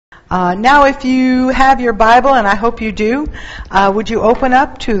Now, if you have your Bible, and I hope you do, would you open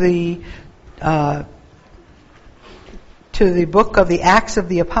up to the book of the Acts of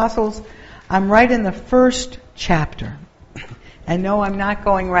the Apostles? I'm right in the first chapter. And no, I'm not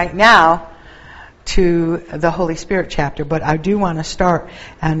going right now to the Holy Spirit chapter, but I do want to start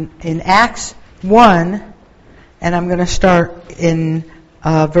in Acts 1, and I'm going to start in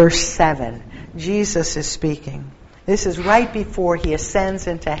verse 7. Jesus is speaking. This is right before he ascends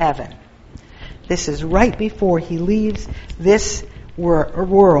into heaven. This is right before he leaves this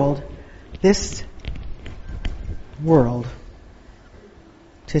world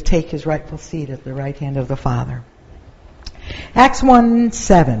to take his rightful seat at the right hand of the Father. Acts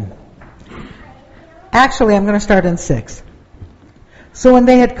 1:7. Actually, I'm going to start in 6. So when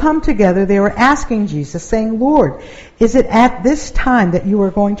they had come together, they were asking Jesus, saying, Lord, is it at this time that you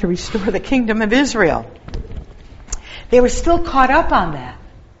are going to restore the kingdom of Israel? They were still caught up on that,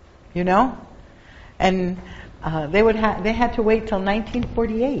 you know? And they had to wait till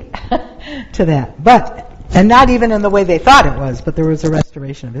 1948 to that. And not even in the way they thought it was, but there was a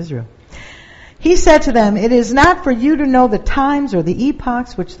restoration of Israel. He said to them, it is not for you to know the times or the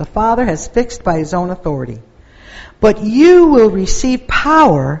epochs which the Father has fixed by his own authority, but you will receive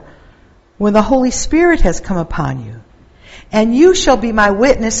power when the Holy Spirit has come upon you. And you shall be my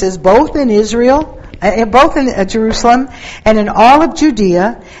witnesses both in Jerusalem and in all of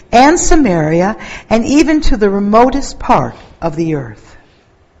Judea and Samaria and even to the remotest part of the earth.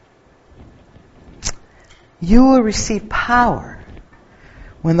 You will receive power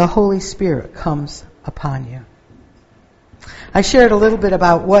when the Holy Spirit comes upon you. I shared a little bit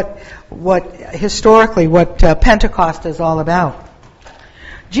about what historically Pentecost is all about.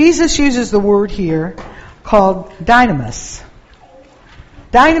 Jesus uses the word here called dynamis.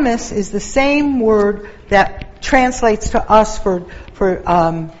 Dynamis is the same word that translates to us for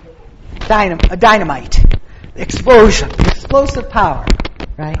dynamite, explosion, explosive power,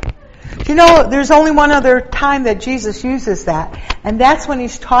 right? You know, there's only one other time that Jesus uses that, and that's when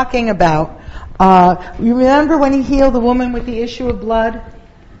he's talking about, you remember when he healed the woman with the issue of blood?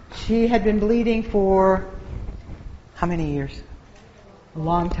 She had been bleeding for how many years? A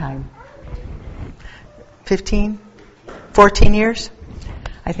long time. 15? 14 years?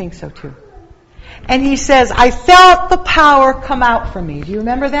 I think so too. And he says, I felt the power come out from me. Do you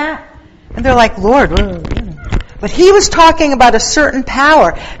remember that? And they're like, Lord. But he was talking about a certain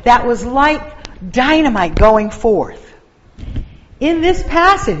power that was like dynamite going forth. In this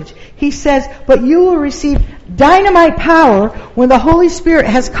passage, he says, but you will receive dynamite power when the Holy Spirit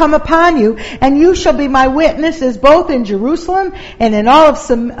has come upon you, and you shall be my witnesses both in Jerusalem and in all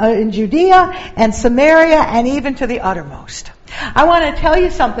of in Judea and Samaria and even to the uttermost. I want to tell you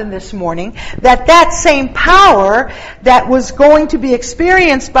something this morning, that same power that was going to be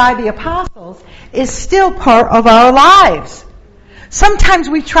experienced by the apostles is still part of our lives. Sometimes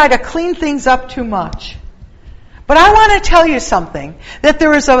we try to clean things up too much. But I want to tell you something, that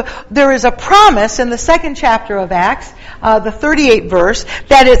there is a promise in the second chapter of Acts, the 38th verse,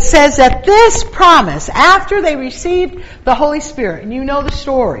 that it says that this promise, after they received the Holy Spirit, and you know the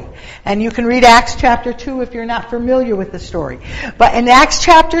story, and you can read Acts chapter 2 if you're not familiar with the story. But in Acts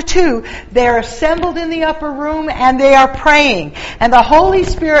chapter 2, they're assembled in the upper room and they are praying. And the Holy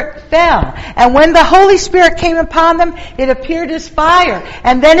Spirit fell. And when the Holy Spirit came upon them, it appeared as fire.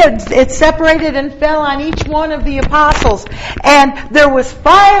 And then it separated and fell on each one of the apostles. And there was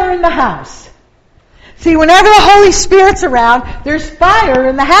fire in the house. See, whenever the Holy Spirit's around, there's fire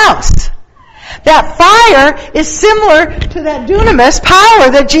in the house. That fire is similar to that dunamis power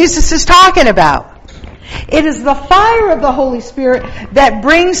that Jesus is talking about. It is the fire of the Holy Spirit that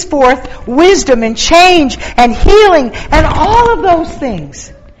brings forth wisdom and change and healing and all of those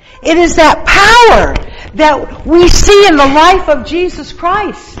things. It is that power that we see in the life of Jesus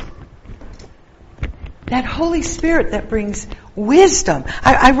Christ. That Holy Spirit that brings wisdom.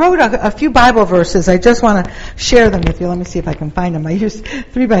 I wrote a few Bible verses. I just want to share them with you. Let me see if I can find them. I used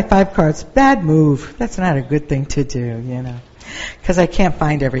 3x5 cards. Bad move. That's not a good thing to do, you know, because I can't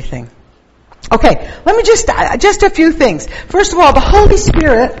find everything. Okay, let me just a few things. First of all, the Holy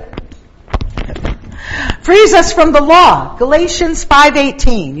Spirit frees us from the law. Galatians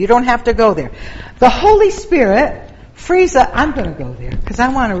 5:18. You don't have to go there. The Holy Spirit frees us. I'm going to go there because I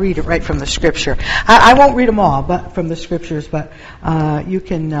want to read it right from the Scripture. I won't read them all, but from the Scriptures, but you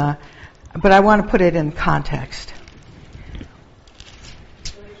can. But I want to put it in context.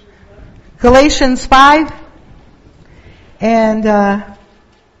 Galatians 5, and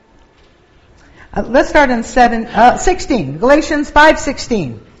let's start in 16. Galatians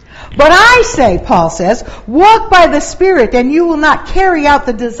 5:16. But I say, Paul says, walk by the Spirit and you will not carry out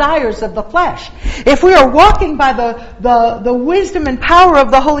the desires of the flesh. If we are walking by the wisdom and power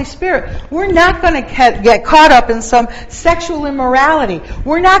of the Holy Spirit, we're not going to get caught up in some sexual immorality.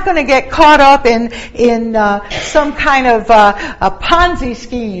 We're not going to get caught up in some kind of a Ponzi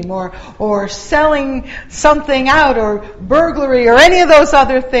scheme or selling something out or burglary or any of those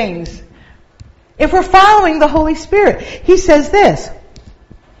other things. If we're following the Holy Spirit, he says this,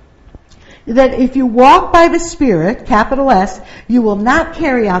 that if you walk by the Spirit, capital S, you will not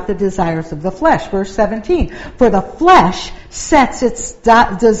carry out the desires of the flesh. Verse 17, for the flesh sets its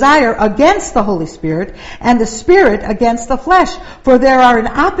desire against the Holy Spirit, and the Spirit against the flesh. For there are in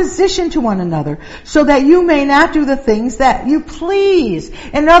opposition to one another, so that you may not do the things that you please.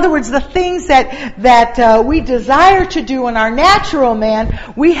 In other words, the things that we desire to do in our natural man,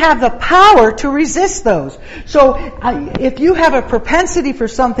 we have the power to resist those. So if you have a propensity for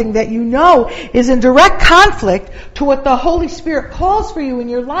something that you know is in direct conflict to what the Holy Spirit calls for you in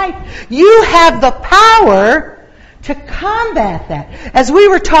your life, you have the power to combat that. As we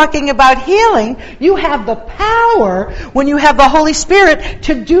were talking about healing, you have the power when you have the Holy Spirit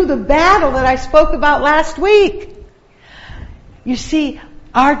to do the battle that I spoke about last week. You see,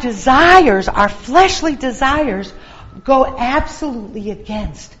 our desires, our fleshly desires, go absolutely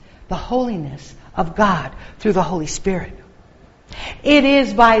against the holiness of God through the Holy Spirit. It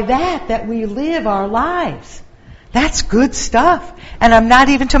is by that we live our lives. That's good stuff. And I'm not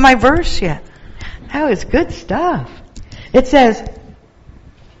even to my verse yet. That was good stuff. It says,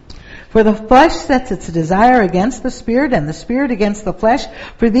 for the flesh sets its desire against the Spirit, and the Spirit against the flesh,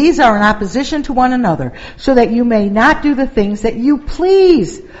 for these are in opposition to one another, so that you may not do the things that you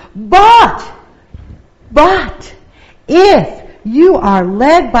please. But, if you are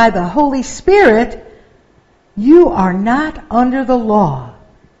led by the Holy Spirit, you are not under the law.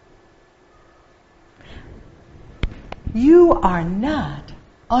 You are not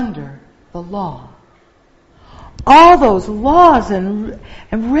under the law. All those laws and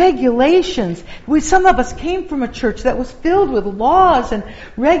regulations. Some of us came from a church that was filled with laws and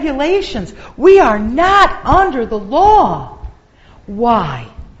regulations. We are not under the law. Why?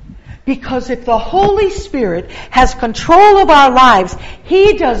 Because if the Holy Spirit has control of our lives,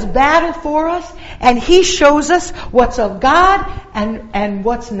 He does battle for us, and He shows us what's of God and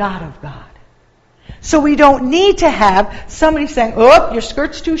what's not of God. So we don't need to have somebody saying, "Oh, your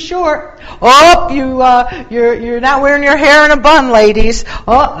skirt's too short. Oh, you're not wearing your hair in a bun, ladies.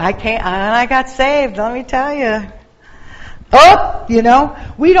 Oh, I got saved. Let me tell you." Oh,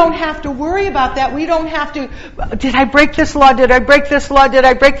 we don't have to worry about that. We don't have to, did I break this law? Did I break this law? Did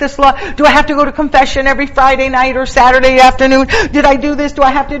I break this law? Do I have to go to confession every Friday night or Saturday afternoon? Did I do this? Do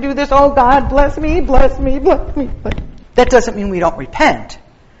I have to do this? Oh, God, bless me, bless me, bless me. But that doesn't mean we don't repent.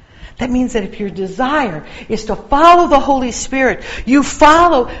 That means that if your desire is to follow the Holy Spirit, you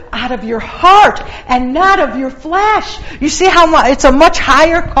follow out of your heart and not of your flesh. You see how it's a much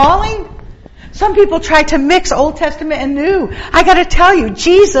higher calling? Some people try to mix Old Testament and New. I got to tell you,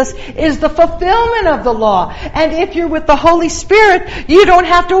 Jesus is the fulfillment of the law. And if you're with the Holy Spirit, you don't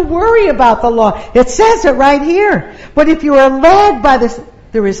have to worry about the law. It says it right here. But if you are led by this,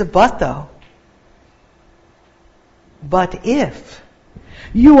 there is a but though. But if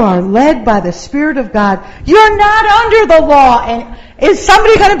you are led by the Spirit of God, you're not under the law. And is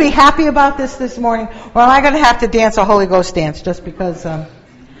somebody going to be happy about this morning? Or am I going to have to dance a Holy Ghost dance just because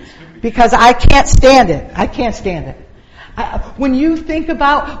I can't stand it. I can't stand it. When you think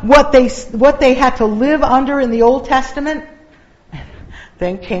about what they had to live under in the Old Testament,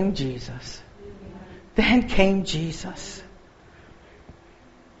 then came Jesus. Then came Jesus.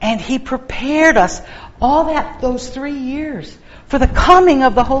 And He prepared us those 3 years for the coming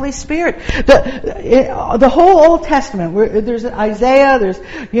of the Holy Spirit. The whole Old Testament, there's Isaiah, there's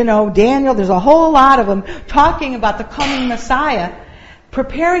Daniel, there's a whole lot of them talking about the coming Messiah,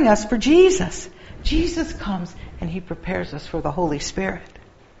 preparing us for Jesus. Jesus comes and He prepares us for the Holy Spirit.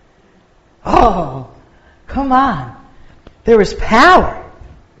 Oh, come on. There is power.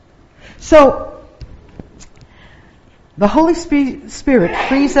 So, the Holy Spirit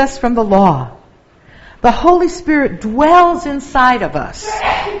frees us from the law. The Holy Spirit dwells inside of us.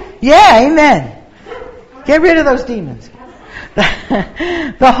 Yeah, amen. Get rid of those demons.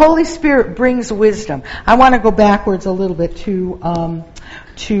 The Holy Spirit brings wisdom. I want to go backwards a little bit to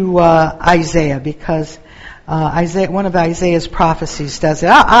Isaiah, because one of Isaiah's prophecies does it.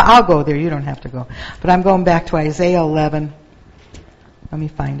 I'll go there. You don't have to go. But I'm going back to Isaiah 11. Let me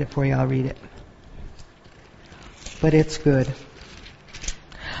find it for you. I'll read it. But it's good.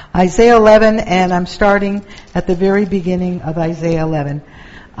 Isaiah 11, and I'm starting at the very beginning of Isaiah 11.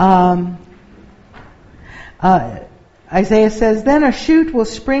 Isaiah says, "Then a shoot will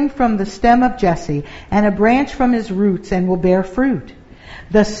spring from the stem of Jesse, and a branch from his roots, and will bear fruit.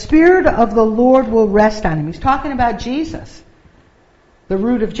 The Spirit of the Lord will rest on him." He's talking about Jesus, the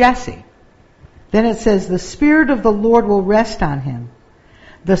root of Jesse. Then it says, "The Spirit of the Lord will rest on him.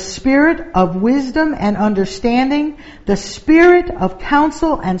 The Spirit of wisdom and understanding, the Spirit of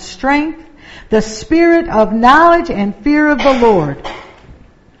counsel and strength, the Spirit of knowledge and fear of the Lord."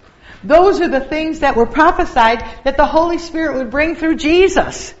 Those are the things that were prophesied that the Holy Spirit would bring through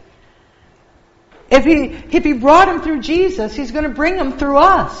Jesus. If he brought him through Jesus, he's going to bring him through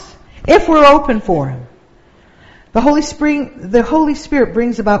us, if we're open for him. The Holy Spirit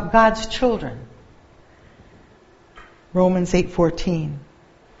brings about God's children. Romans 8:14.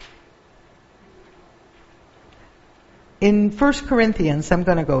 In 1 Corinthians, I'm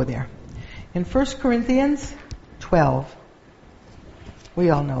going to go there. In 1 Corinthians 12, we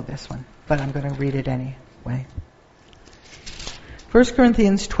all know this one, but I'm going to read it anyway. 1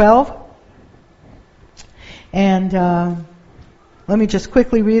 Corinthians 12, and let me just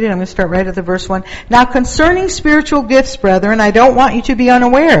quickly read it. I'm going to start right at the verse 1. "Now concerning spiritual gifts, brethren, I don't want you to be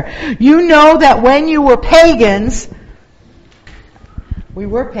unaware. You know that when you were pagans," we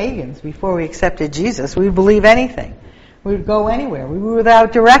were pagans before we accepted Jesus. We would believe anything. We would go anywhere. We were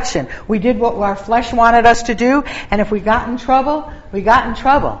without direction. We did what our flesh wanted us to do, and if we got in trouble, we got in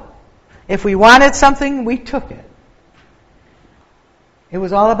trouble. If we wanted something, we took it. It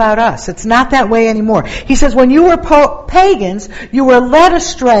was all about us. It's not that way anymore. He says, when you were pagans, you were led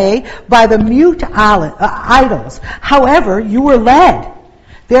astray by the mute idols. However, you were led.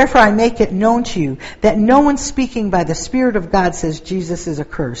 Therefore, I make it known to you that no one speaking by the Spirit of God says Jesus is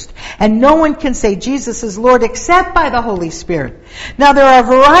accursed. And no one can say Jesus is Lord except by the Holy Spirit. Now, there are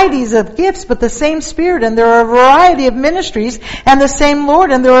varieties of gifts, but the same Spirit. And there are a variety of ministries and the same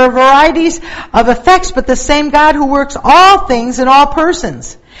Lord. And there are varieties of effects, but the same God who works all things in all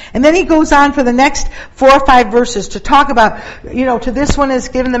persons. And then he goes on for the next 4 or 5 verses to talk about, to this one is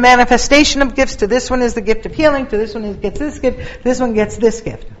given the manifestation of gifts, to this one is the gift of healing, to this one gets this gift, this one gets this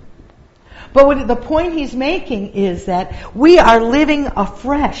gift. But the point he's making is that we are living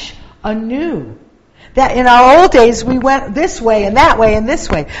afresh, anew. That in our old days we went this way and that way and this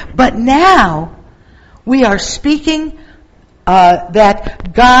way. But now we are speaking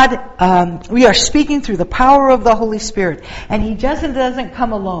that God, we are speaking through the power of the Holy Spirit. And he doesn't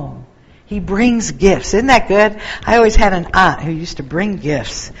come alone. He brings gifts. Isn't that good? I always had an aunt who used to bring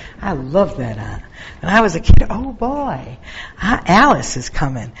gifts. I loved that aunt. When I was a kid, oh boy, Aunt Alice is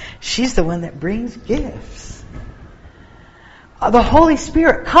coming. She's the one that brings gifts. The Holy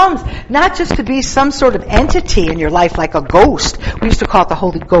Spirit comes not just to be some sort of entity in your life like a ghost. We used to call it the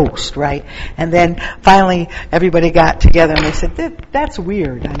Holy Ghost, right? And then finally everybody got together and they said, that's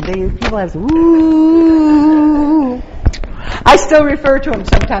weird. And people have, ooh. I still refer to him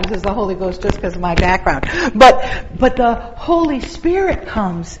sometimes as the Holy Ghost just because of my background. But the Holy Spirit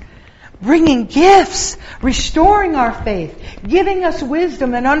comes bringing gifts, restoring our faith, giving us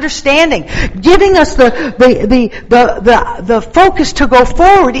wisdom and understanding, giving us the focus to go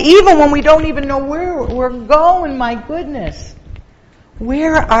forward, even when we don't even know where we're going. My goodness,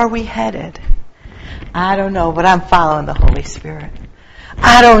 where are we headed? I don't know, but I'm following the Holy Spirit.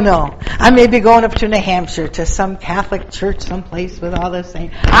 I don't know. I may be going up to New Hampshire to some Catholic church someplace with all this thing.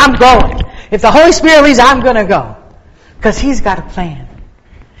 I'm going. If the Holy Spirit leads, I'm going to go, because He's got a plan.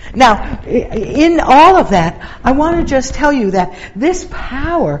 Now, in all of that, I want to just tell you that this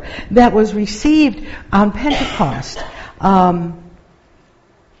power that was received on Pentecost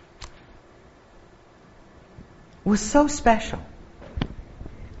was so special.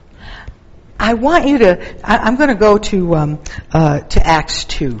 I want you to, I'm going to go to Acts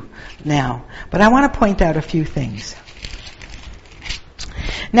 2 now, but I want to point out a few things.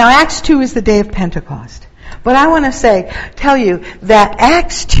 Now, Acts 2 is the day of Pentecost. But I want to tell you that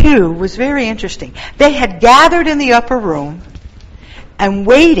Acts 2 was very interesting. They had gathered in the upper room and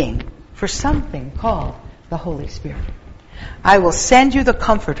waiting for something called the Holy Spirit. I will send you the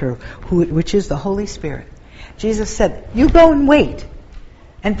Comforter, which is the Holy Spirit. Jesus said, you go and wait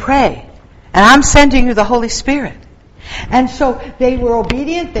and pray, and I'm sending you the Holy Spirit. And so they were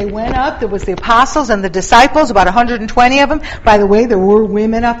obedient. They went up. There was the apostles and the disciples, about 120 of them. By the way, there were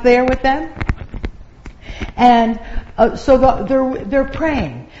women up there with them. And so they're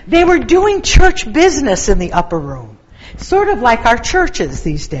praying. They were doing church business in the upper room. Sort of like our churches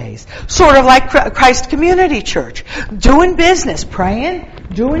these days. Sort of like Christ Community Church. Doing business. Praying,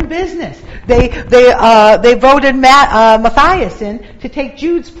 doing business. They voted Matthias in to take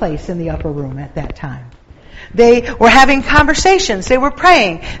Jude's place in the upper room at that time. They were having conversations. They were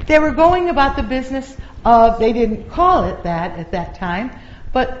praying. They were going about the business of, they didn't call it that at that time,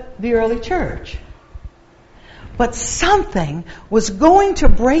 but the early church. But something was going to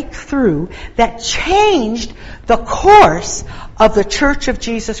break through that changed the course of the Church of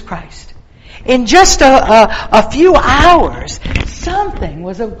Jesus Christ. In just a few hours, something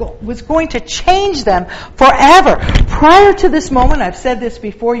was going to change them forever. Prior to this moment, I've said this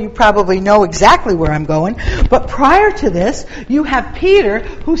before, you probably know exactly where I'm going, but prior to this, you have Peter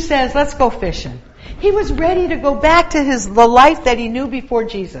who says, let's go fishing. He was ready to go back to the life that he knew before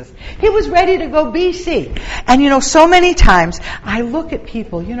Jesus. He was ready to go BC. And so many times I look at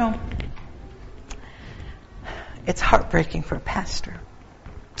people, it's heartbreaking for a pastor.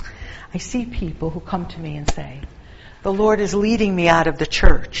 I see people who come to me and say, the Lord is leading me out of the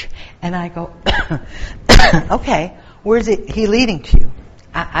church. And I go, okay, where's He leading to you?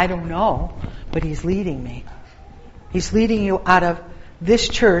 I don't know, but He's leading me. He's leading you out of this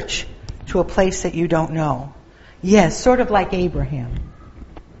church to a place that you don't know. Yes, sort of like Abraham.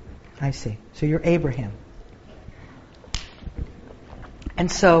 I see. So you're Abraham. And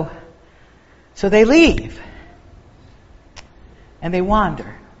so they leave. And they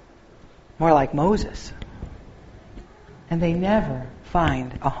wander. More like Moses. And they never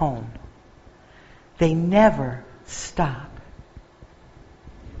find a home. They never stop.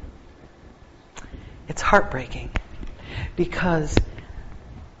 It's heartbreaking. Because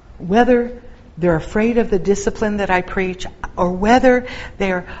whether they're afraid of the discipline that I preach, or whether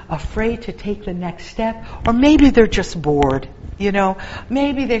they're afraid to take the next step, or maybe they're just bored.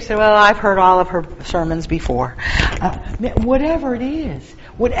 Maybe they say, well, I've heard all of her sermons before. Whatever it is,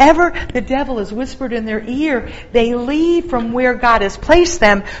 whatever the devil has whispered in their ear, they leave from where God has placed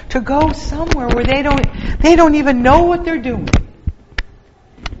them to go somewhere where they don't even know what they're doing.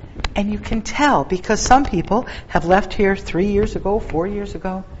 And you can tell, because some people have left here 3 years ago, 4 years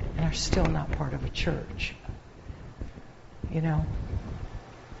ago, and are still not part of a church.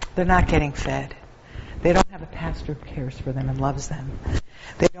 They're not getting fed. They don't have a pastor who cares for them and loves them.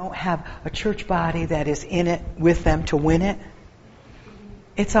 They don't have a church body that is in it with them to win it.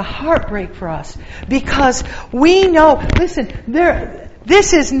 It's a heartbreak for us because we know, listen,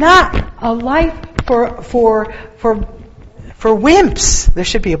 this is not a life for wimps. There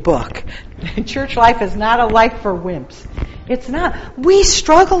should be a book. Church life is not a life for wimps. It's not. We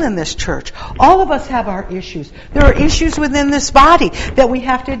struggle in this church. All of us have our issues. There are issues within this body that we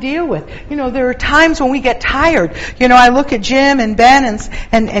have to deal with. There are times when we get tired. I look at Jim and Ben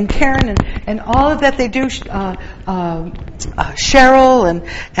and Karen and all of that they do, Cheryl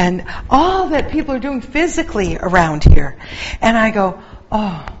and all that people are doing physically around here. And I go,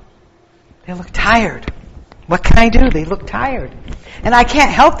 oh, they look tired. What can I do? They look tired. And I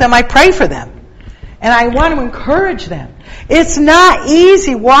can't help them. I pray for them. And I want to encourage them. It's not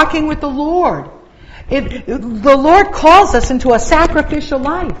easy walking with the Lord. The Lord calls us into a sacrificial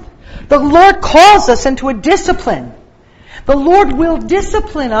life. The Lord calls us into a discipline. The Lord will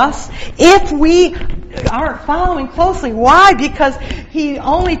discipline us if we aren't following closely. Why? Because He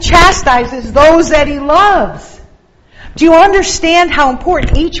only chastises those that He loves. Do you understand how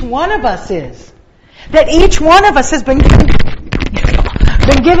important each one of us is? That each one of us has been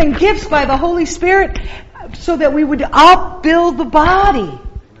given gifts by the Holy Spirit so that we would upbuild the body.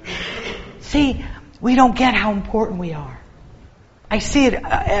 See, we don't get how important we are. I see it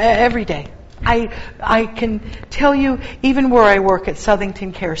every day. I can tell you, even where I work at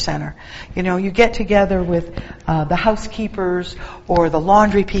Southington Care Center, you get together with the housekeepers or the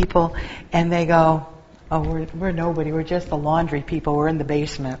laundry people, and they go, oh, we're nobody. We're just the laundry people. We're in the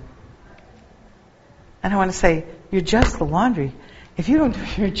basement. And I want to say, you're just the laundry. If you don't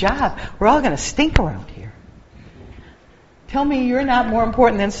do your job, we're all going to stink around here. Tell me you're not more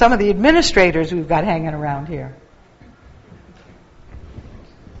important than some of the administrators we've got hanging around here.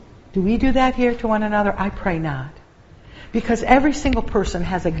 Do we do that here to one another? I pray not. Because every single person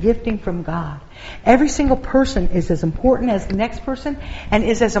has a gifting from God. Every single person is as important as the next person and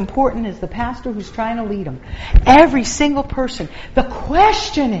is as important as the pastor who's trying to lead them. Every single person. The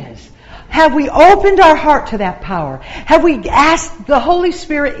question is, have we opened our heart to that power? Have we asked the Holy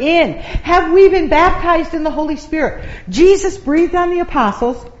Spirit in? Have we been baptized in the Holy Spirit? Jesus breathed on the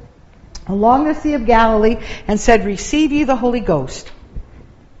apostles along the Sea of Galilee and said, receive ye the Holy Ghost.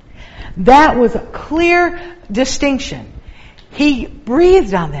 That was a clear distinction. He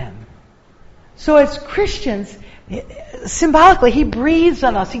breathed on them. So as Christians, symbolically, He breathes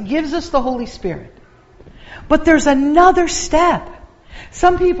on us. He gives us the Holy Spirit. But there's another step.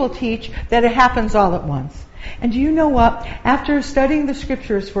 Some people teach that it happens all at once. And do you know what? After studying the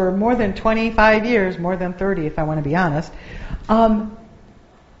scriptures for more than 25 years, more than 30 if I want to be honest,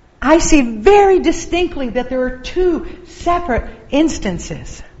 I see very distinctly that there are two separate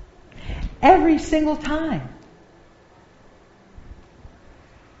instances every single time.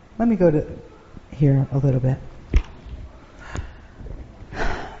 Let me go to here a little bit.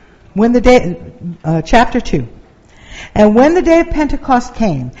 When the day, chapter 2. And when the day of Pentecost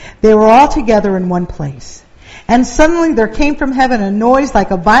came, they were all together in one place. And suddenly there came from heaven a noise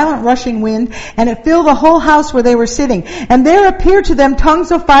like a violent rushing wind, and it filled the whole house where they were sitting. And there appeared to them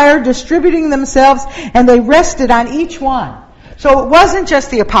tongues of fire distributing themselves, and they rested on each one. So it wasn't just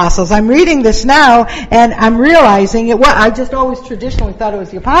the apostles. I'm reading this now, and I'm realizing it was, I just always traditionally thought it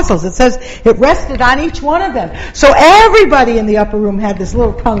was the apostles. It says it rested on each one of them. So everybody in the upper room had this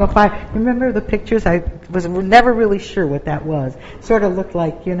little tongue of fire. Remember the pictures? I was never really sure what that was. Sort of looked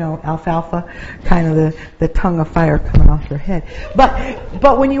like, alfalfa, kind of the tongue of fire coming off your head. But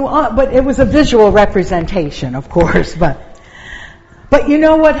it was a visual representation, of course, But you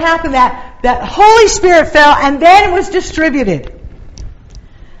know what happened? That Holy Spirit fell and then it was distributed.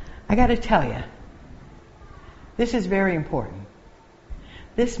 I got to tell you, this is very important.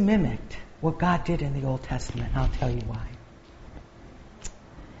 This mimicked what God did in the Old Testament, and I'll tell you why.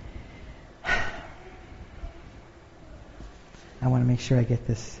 I want to make sure I get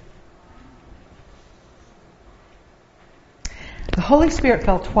this. The Holy Spirit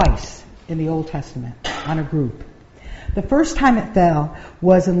fell twice in the Old Testament on a group. The first time it fell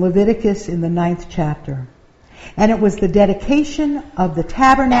was in Leviticus in the 9th chapter. And it was the dedication of the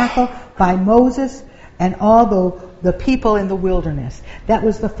tabernacle by Moses and all the people in the wilderness. That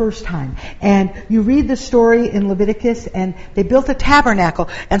was the first time. And you read the story in Leviticus, and they built a tabernacle.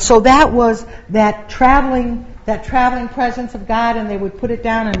 And so that was that traveling presence of God, and they would put it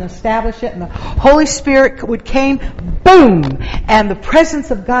down and establish it, and the Holy Spirit would came, boom, and the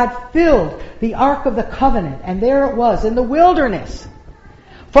presence of God filled the Ark of the Covenant, and there it was in the wilderness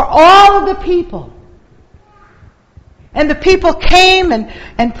for all of the people. And the people came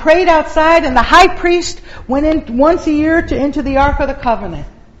and prayed outside, and the high priest went in once a year into the Ark of the Covenant.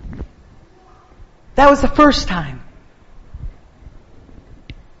 That was the first time.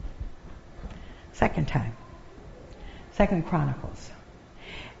 Second time. 2 Chronicles.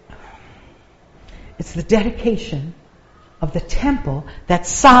 It's the dedication of the temple that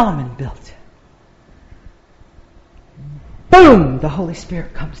Solomon built. Boom! The Holy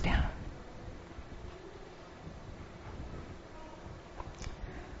Spirit comes down.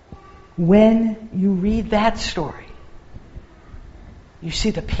 When you read that story, you see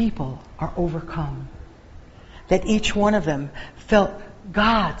the people are overcome. That each one of them felt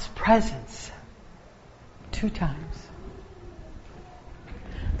God's presence 2 times.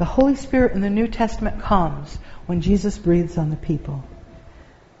 The Holy Spirit in the New Testament comes when Jesus breathes on the people.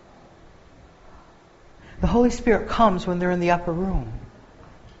 The Holy Spirit comes when they're in the upper room.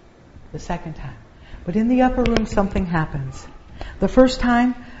 The second time. But in the upper room, something happens. The first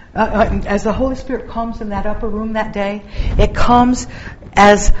time, as the Holy Spirit comes in that upper room that day, it comes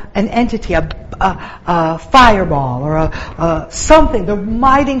as an entity, a fireball or something, the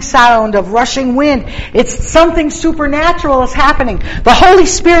mighty sound of rushing wind. It's something supernatural is happening. The Holy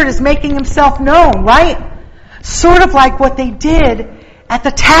Spirit is making himself known, right? Sort of like what they did at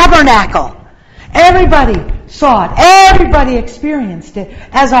the tabernacle. Everybody saw it. Everybody experienced it.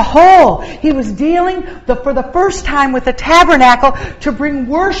 As a whole, he was dealing for the first time with the tabernacle to bring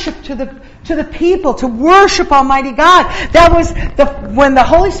worship to the people, to worship Almighty God. That was when the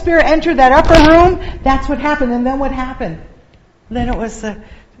Holy Spirit entered that upper room, that's what happened. And then what happened? Then it was the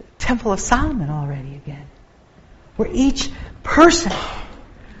Temple of Solomon already again. Where each person,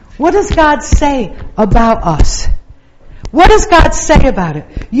 what does God say about us? What does God say about it?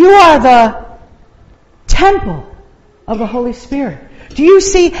 You are the temple of the Holy Spirit. Do you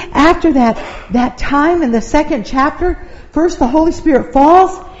see after that time in the 2nd chapter, first the Holy Spirit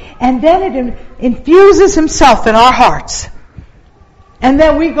falls, and then it infuses himself in our hearts. And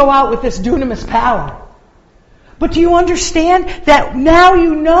then we go out with this dunamis power. But do you understand that now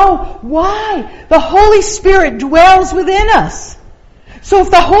you know why the Holy Spirit dwells within us? So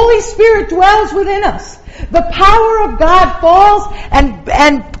if the Holy Spirit dwells within us, the power of God falls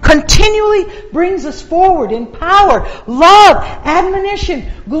and continually brings us forward in power, love,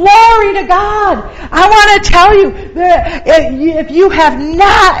 admonition, glory to God. I want to tell you that if you have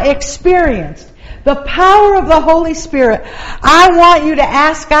not experienced the power of the Holy Spirit, I want you to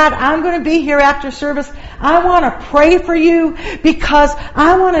ask God. I'm going to be here after service. I want to pray for you because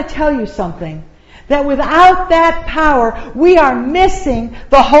I want to tell you something. That without that power, we are missing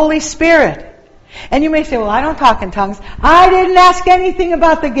the Holy Spirit. And you may say, well, I don't talk in tongues. I didn't ask anything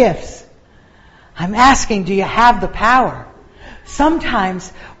about the gifts. I'm asking, do you have the power?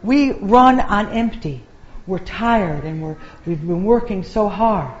 Sometimes we run on empty. We're tired and we've been working so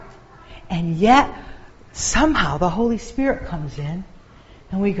hard. And yet, somehow the Holy Spirit comes in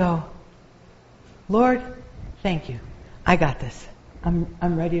and we go, Lord, thank you. I got this. I'm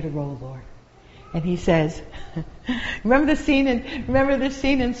ready to roll, Lord. And he says, remember this scene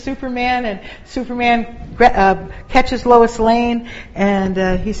in Superman, and Superman catches Lois Lane,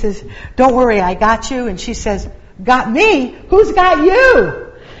 and he says, don't worry, I got you. And she says, got me? Who's got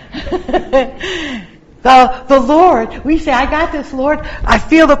you? The Lord, we say, I got this, Lord. I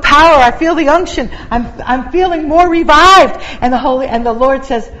feel the power. I feel the unction. I'm feeling more revived. And the Lord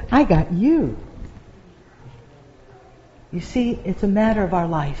says, I got you. You see, it's a matter of our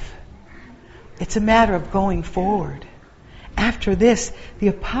life. It's a matter of going forward. After this, the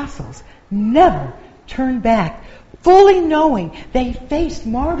apostles never turned back, fully knowing they faced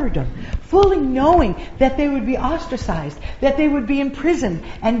martyrdom, fully knowing that they would be ostracized, that they would be imprisoned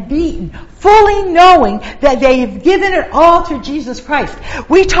and beaten, fully knowing that they have given it all to Jesus Christ.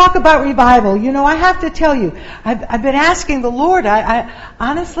 We talk about revival. You know, I have to tell you, I've been asking the Lord.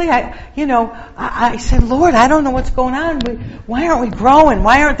 Honestly, I said, Lord, I don't know what's going on. Why aren't we growing?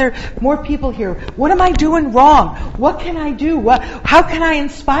 Why aren't there more people here? What am I doing wrong? What can I do? How can I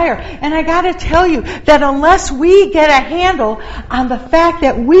inspire? And I got to tell you that unless we get a handle on the fact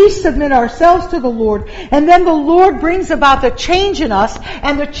that we submit ourselves to the Lord, and then the Lord brings about the change in us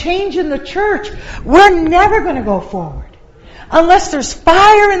and the change in the church, we're never going to go forward. Unless there's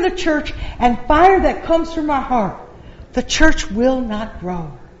fire in the church and fire that comes from our heart, the church will not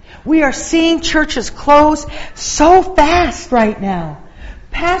grow. We are seeing churches close so fast right now.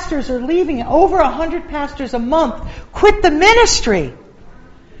 Pastors are leaving. Over 100 pastors a month quit the ministry.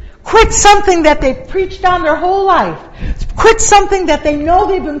 Quit something that they've preached on their whole life. Quit something that they know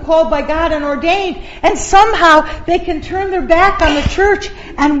they've been called by God and ordained. And somehow they can turn their back on the church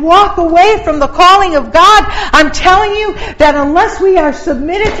and walk away from the calling of God. I'm telling you that unless we are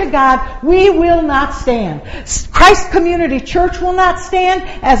submitted to God, we will not stand. Christ Community Church will not stand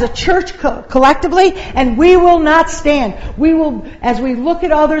as a church collectively, and we will not stand. We will, as we look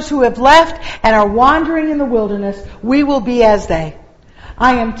at others who have left and are wandering in the wilderness, we will be as they.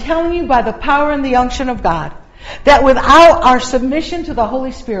 I am telling you by the power and the unction of God that without our submission to the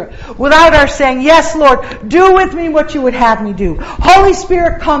Holy Spirit, without our saying, yes, Lord, do with me what you would have me do. Holy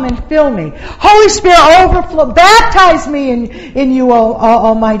Spirit, come and fill me. Holy Spirit, overflow. Baptize me in you,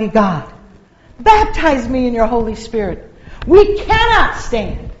 Almighty God. Baptize me in your Holy Spirit. We cannot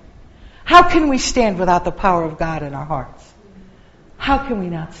stand. How can we stand without the power of God in our hearts? How can we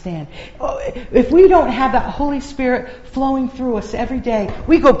not stand? If we don't have that Holy Spirit flowing through us every day,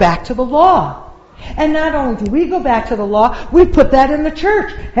 we go back to the law. And not only do we go back to the law, we put that in the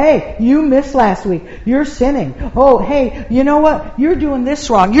church. Hey, you missed last week. You're sinning. Oh, hey, you know what? You're doing this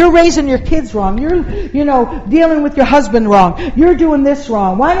wrong. You're raising your kids wrong. You're, dealing with your husband wrong. You're doing this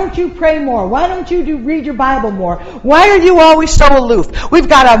wrong. Why don't you pray more? Why don't you read your Bible more? Why are you always so aloof? We've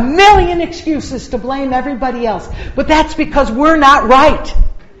got a million excuses to blame everybody else. But that's because we're not right.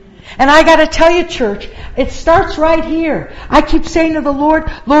 And I got to tell you, church, it starts right here. I keep saying to the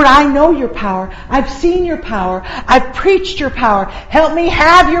Lord, Lord, I know your power. I've seen your power. I've preached your power. Help me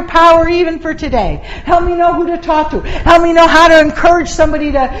have your power even for today. Help me know who to talk to. Help me know how to encourage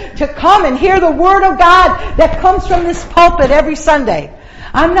somebody to come and hear the Word of God that comes from this pulpit every Sunday.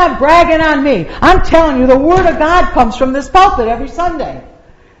 I'm not bragging on me. I'm telling you, the Word of God comes from this pulpit every Sunday.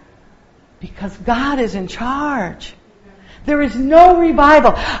 Because God is in charge. There is no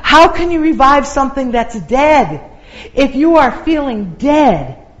revival. How can you revive something that's dead? If you are feeling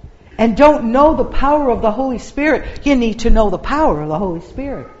dead and don't know the power of the Holy Spirit, you need to know the power of the Holy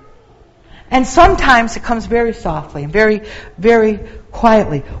Spirit. And sometimes it comes very softly and very, very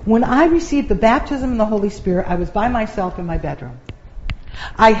quietly. When I received the baptism in the Holy Spirit, I was by myself in my bedroom.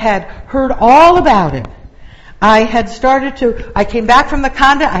 I had heard all about it. I came back from the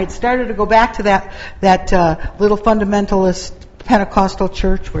convent. I had started to go back to that little fundamentalist Pentecostal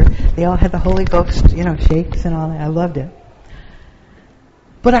church where they all had the Holy Ghost, shakes and all that. I loved it.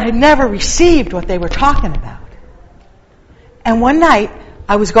 But I had never received what they were talking about. And one night,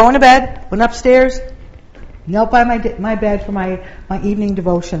 I was going to bed, went upstairs, knelt by my bed for my evening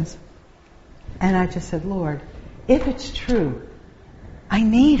devotions. And I just said, Lord, if it's true, I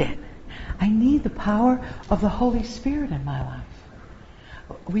need it. I need the power of the Holy Spirit in my life.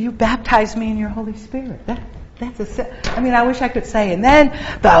 Will you baptize me in your Holy Spirit? I wish I could say. And then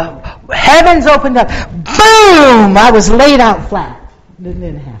the heavens opened up. Boom! I was laid out flat. It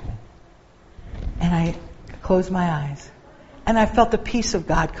didn't happen. And I closed my eyes. And I felt the peace of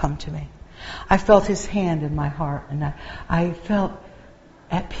God come to me. I felt His hand in my heart. And I felt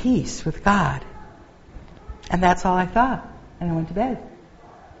at peace with God. And that's all I thought. And I went to bed.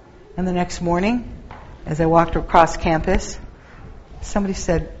 And the next morning, as I walked across campus, somebody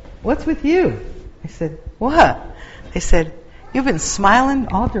said, "What's with you?" I said, "What?" They said, "You've been smiling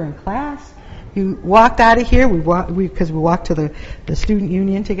all during class. You walked out of here, because we walked to the student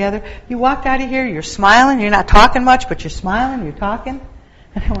union together. You walked out of here, you're smiling, you're not talking much, but you're smiling, you're talking."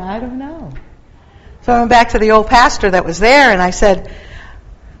 And I went, "I don't know." So I went back to the old pastor that was there, and I said,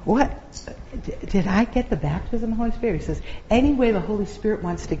 "What? Did I get the baptism of the Holy Spirit?" He says, "Any way the Holy Spirit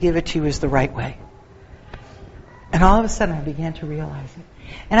wants to give it to you is the right way." And all of a sudden I began to realize it.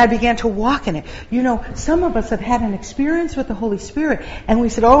 And I began to walk in it. You know, some of us have had an experience with the Holy Spirit, and we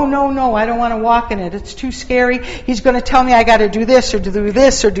said, "Oh, no, I don't want to walk in it. It's too scary. He's going to tell me I got to do this or do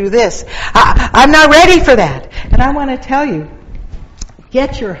this or do this. I'm not ready for that." And I want to tell you,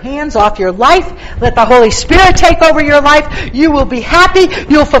 get your hands off your life. Let the Holy Spirit take over your life. You will be happy.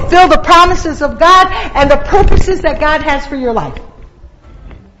 You'll fulfill the promises of God and the purposes that God has for your life.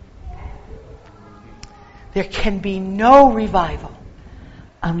 There can be no revival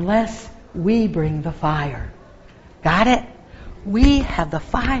unless we bring the fire. Got it? We have the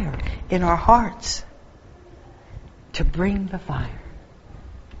fire in our hearts to bring the fire.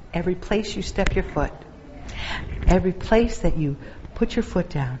 Every place you step your foot, every place that you put your foot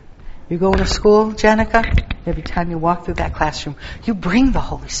down. You go into school, Jenica, every time you walk through that classroom, you bring the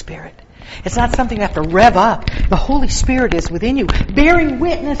Holy Spirit. It's not something you have to rev up. The Holy Spirit is within you, bearing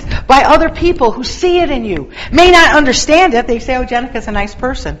witness by other people who see it in you. May not understand it. They say, "Oh, Jenica's a nice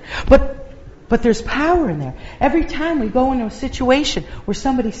person." But there's power in there. Every time we go into a situation where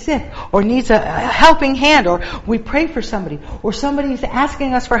somebody's sick or needs a helping hand, or we pray for somebody, or somebody's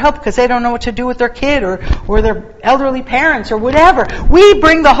asking us for help because they don't know what to do with their kid or their elderly parents or whatever, we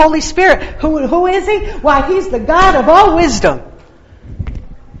bring the Holy Spirit. Who is He? Why, He's the God of all wisdom.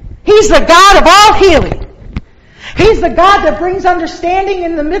 He's the God of all healing. He's the God that brings understanding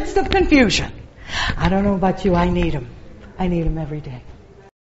in the midst of confusion. I don't know about you, I need Him. I need Him every day.